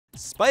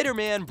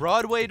Spider-Man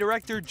Broadway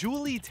director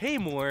Julie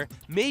Taymor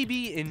may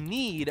be in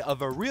need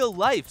of a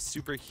real-life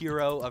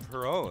superhero of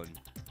her own.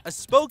 A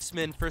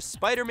spokesman for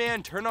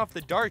Spider-Man Turn Off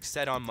the Dark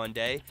said on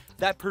Monday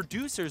that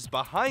producers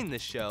behind the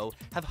show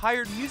have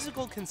hired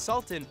musical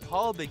consultant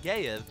Paul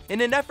Bogaev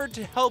in an effort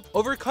to help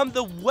overcome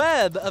the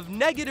web of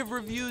negative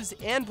reviews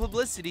and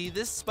publicity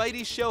this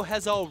Spidey show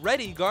has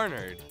already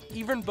garnered,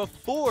 even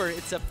before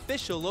its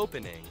official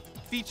opening.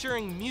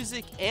 Featuring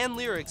music and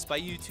lyrics by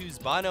U2's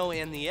Bono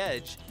and The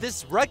Edge,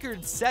 this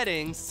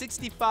record-setting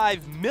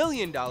 $65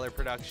 million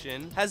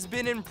production has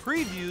been in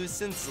previews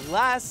since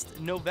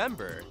last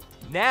November.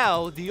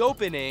 Now, the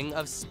opening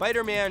of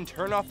Spider-Man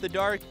Turn Off the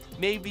Dark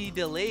may be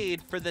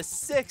delayed for the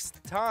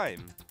 6th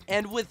time.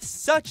 And with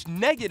such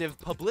negative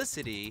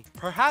publicity,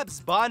 perhaps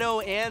Bono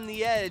and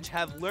The Edge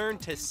have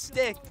learned to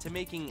stick to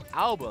making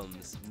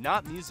albums,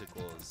 not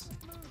musicals.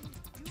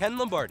 Ken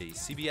Lombardi,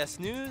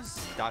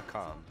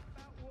 CBSNews.com.